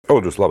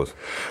Audrius, labas.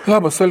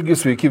 Labas,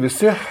 Algis, sveiki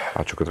visi.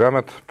 Ačiū, kad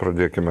remet.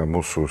 Pradėkime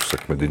mūsų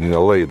sekmadieninę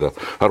laidą.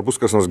 Ar bus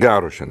kas nors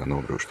gero šiandien,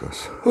 Audrius?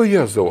 O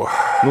Jėzau.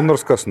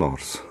 Nors kas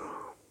nors.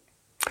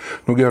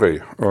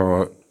 Gerai.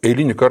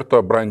 Eilinį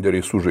kartą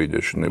branderiai sužaidė,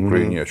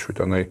 ukrainiečių.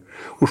 Tenai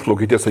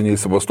užplaukė tiesa ne į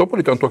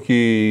Sevastopolį, ten tokį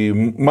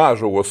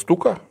mažą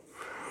uostuką,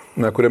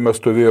 kuriame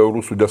stovėjo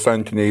rusų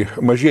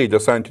mažieji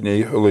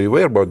desantiniai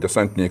laivai arba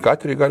desantiniai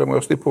kateriai, galima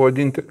jos taip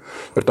pavadinti,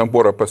 ir tam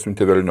porą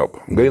pasiuntė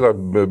velniop. Gaila,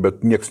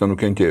 bet nieks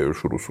nenukentėjo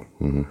iš rusų.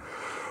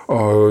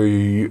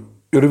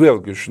 Ir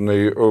vėlgi,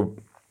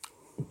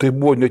 tai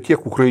buvo ne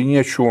tiek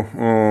ukrainiečių,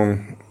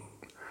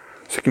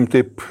 sakykim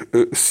taip,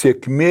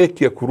 sėkmė,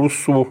 kiek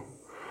rusų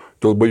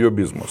dėl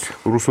bajobizmas.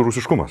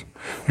 Rusiškumas.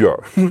 Jo.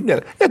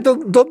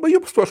 Dėl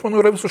bajobizmo, aš manau,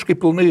 yra visiškai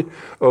pilnai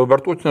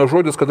vartotinas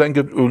žodis,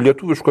 kadangi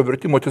lietuviško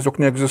vertimo tiesiog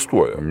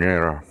neegzistuoja.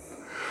 Nėra.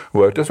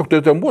 Tiesiog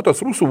tai ten buvo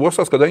tas rusų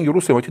uostas, kadangi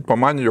rusai matyt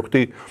pamanė, jog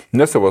tai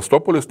ne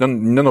Sevastopolis,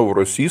 ne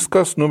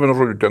Novorosijskas, vienu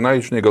žodžiu, tenai,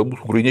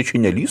 galbūt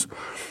ukrainiečiai nelys.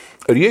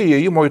 Ir jie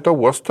įėjimo į tą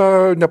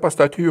uostą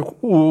nepastatė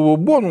jokių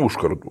bonų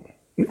užkardų.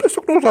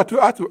 Tiesiog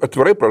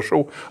atvirai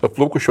prašau,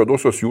 atplaukus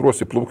Juodosios jūros,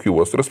 įplauk į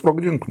uostą ir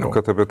sprogdink.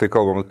 Kad apie tai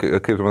kalbam,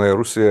 kaip manai,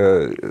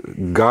 Rusija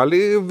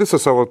gali visą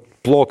savo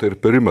plotą ir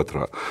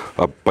perimetrą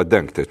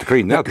padengti?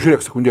 Tikrai ne.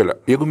 Žiūrėk, sekundėlę,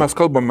 jeigu mes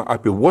kalbame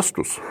apie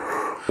uostus,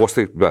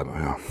 uostai be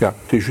abejo.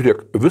 Tai žiūrėk,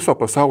 viso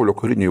pasaulio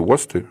kariniai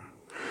uostai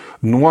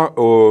nuo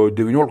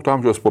XIX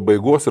amžiaus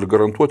pabaigos ir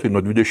garantuotai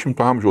nuo XX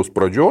amžiaus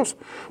pradžios,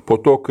 po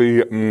to,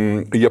 kai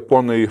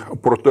japonai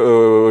Port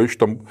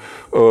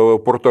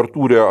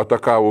Artūre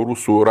atakavo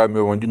rusų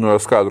Ramiojo vandenyno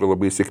eskadrą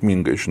labai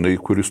sėkmingai,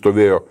 kuri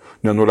stovėjo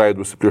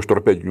nenuleidusi prieš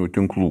torpedinių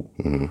tinklų.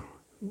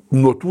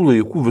 Nuo tų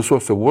laikų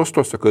visuose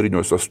uostuose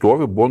kariniuose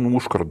stovi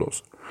bonų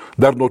užkardos.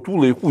 Dar nuo tų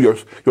laikų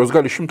jos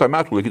gali 100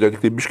 metų laikyti,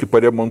 tik tai biškai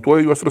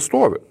paremontuoja juos ir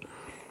stovi.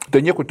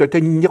 Tai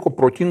nieko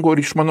protingo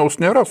ir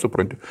išmanaus nėra,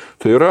 supranti.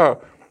 Tai yra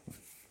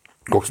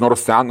koks nors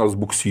senas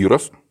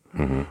buksyras,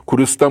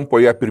 kuris tampo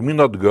ją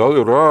pirmin atgal,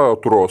 yra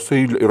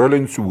trosai, yra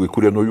lenciūgai,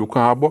 kurie nuo jų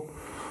kabo,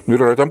 ir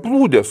yra ten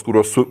plūdės,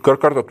 kurios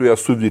kartą tu ją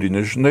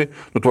suvirini,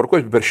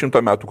 tvarkoji per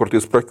 100 metų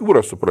kartais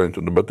prakiūrą, supranti,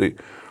 bet tai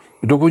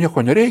daugiau nieko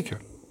nereikia.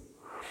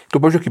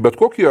 Tu pažiūrėk, bet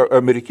kokį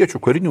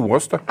amerikiečių karinį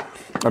uostą,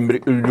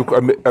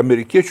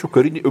 amerikiečių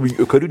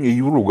kariniai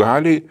jūrų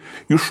galiai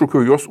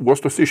iššūkio jos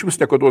uostose iš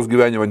vis niekados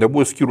gyvenime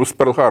nebuvo skyrus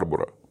Pearl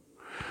Harborą.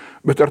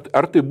 Bet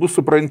ar tai bus,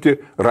 supranti,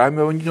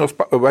 Ramiojo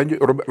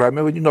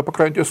vandenyno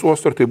pakrantės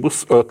uostai, ar tai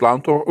bus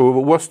Atlanto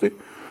uostai,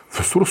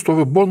 visur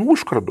stovi bonų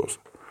užkardos.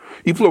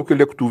 Įplaukia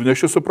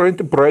lėktuvnešį,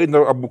 supranti,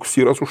 praeina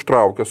buksyras,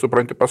 užtraukia,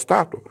 supranti,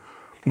 pastato.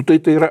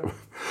 Tai yra...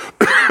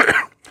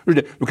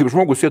 kaip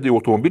žmogus sėda į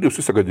automobilį,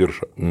 susega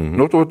diržą.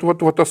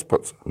 Tas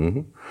pats.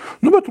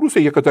 Bet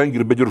Rusija, jie kadangi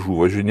ir be diržų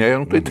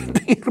važinėja, tai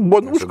ir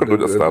bonų užkardų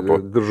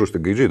nestato. Diržus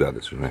tik gaidžiai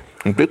dedasi,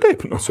 Tai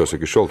taip. Pas juos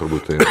iki šiol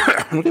turbūt tai...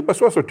 Tai pas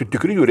juos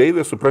tikri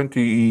jūreiviai, supranti,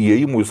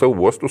 įėjimų į savo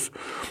uostus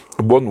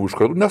bonų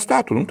užkardų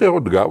nestato. Tai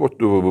atgavo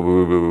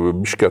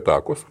biškė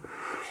atakos.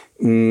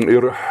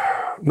 Ir,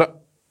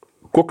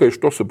 kokia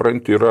iš to,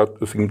 supranti, yra,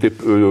 sakykim, taip,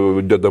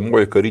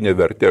 dedamoji karinė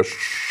vertė, aš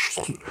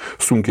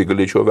sunkiai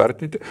galėčiau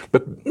vertinti,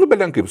 bet,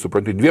 belenkaip,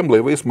 supranti, 2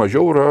 laivais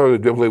mažiau yra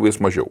 2 laivais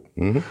mažiau.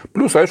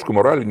 Plius, aišku,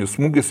 moralinis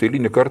smūgis,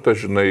 eilinį kartą,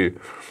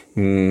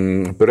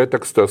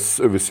 pretekstas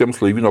visiems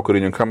laivyno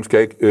karininkams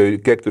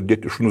keikti ir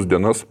dėti šunus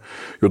dienas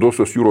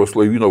Juodosios jūros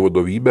laivyno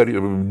vadovybę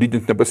ir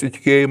didinti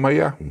nepasitikėjimą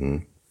ją.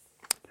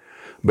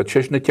 Bet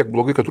čia, tiek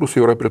blogai, kad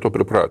Rusai yra prie to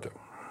pripratę.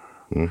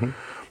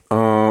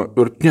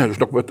 Ir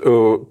bet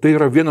tai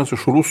yra vienas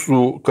iš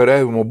rusų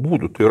kariavimo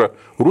būdų. Tai yra,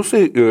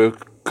 rusai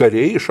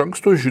kariai iš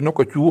anksto žino,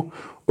 kad jų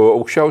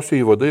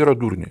aukščiausiai vadai yra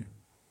durniai.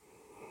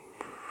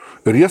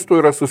 Ir jie to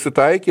yra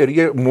susitaikę ir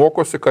jie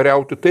mokosi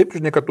kariauti taip,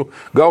 kad tu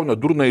gauna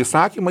durną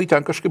įsakymą,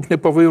 ten kažkaip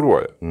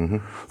nepavairuoja.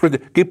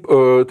 Kaip,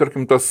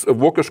 tarkim, tas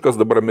vokiškas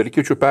dabar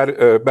amerikiečių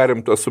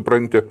perimtas,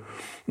 supranti,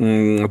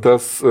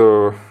 tas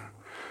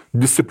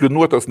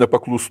disciplinuotas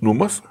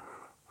nepaklusnumas,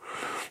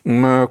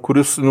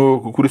 kuris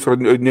yra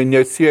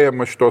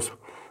neatsiejama šitos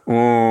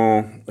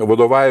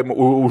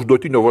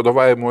užduotinio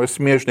vadovavimo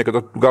esmė, kad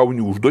tu gauni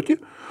užduotį,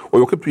 o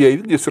jau kaip tu ją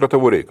įvykdys yra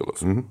tavo reikalas.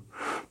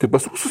 Tai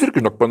pas rusus irgi,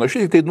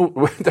 panašiai,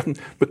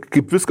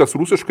 kaip viskas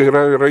rusiškai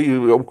yra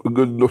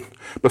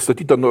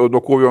pastatyta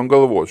nuo kojų ant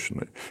galvos,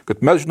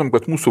 Kad mes žinom,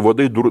 kad mūsų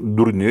vadai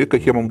durni,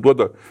 kad jie mums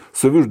duoda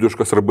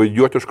savižudiškas arba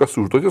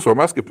idiotiškas užduotis, o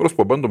mes kaip nors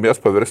pabandom jas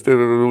paversti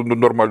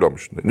normaliom,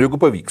 jeigu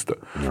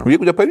pavyksta.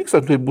 Jeigu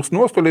nepavyksta, tai bus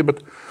nuostoliai,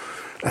 bet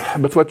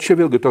čia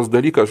vėlgi tas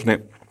dalykas,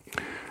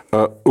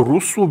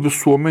 rusų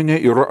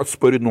visuomenė yra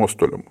atspari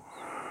nuostoliam.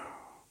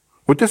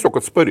 Tiesiog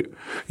atspari.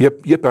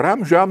 Jie per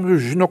amžių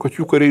žino, kad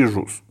jų kariai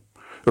žus.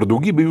 Ir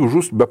daugybė jų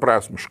žus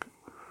beprasmiškai.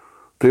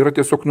 Tai yra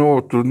tiesiog,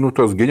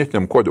 tas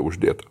genetiniam kode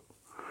uždėta.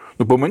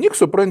 Nu, pamanyk,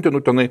 supranti, nu,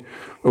 tenai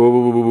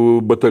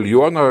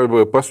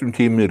batalioną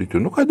pasiuntė į mirtį.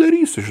 Nu, ką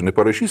darysi, žinai,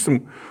 parašysim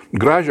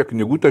gražią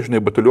knygutę,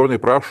 žinai, batalionai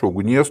prašo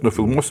ugnies,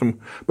 nufilmuosim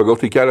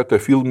pagal tai keletą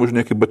filmų,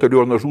 žinai, kaip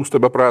batalioną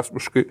žūsta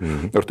beprasmiškai.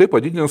 Ir tai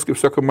padidins,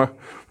 kaip sakoma,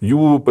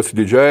 jų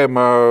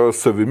pasididžiavimą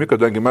savimi,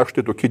 kadangi mes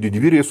štai tokie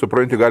didvyriai,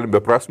 supranti, galim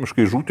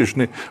beprasmiškai žūti,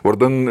 žinai,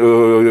 vardan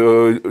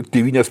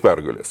tėvynės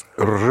pergalės.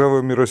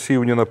 Ржавыми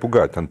Россию не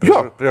напугать. Там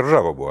при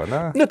Ржава была,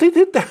 да? Ne, tai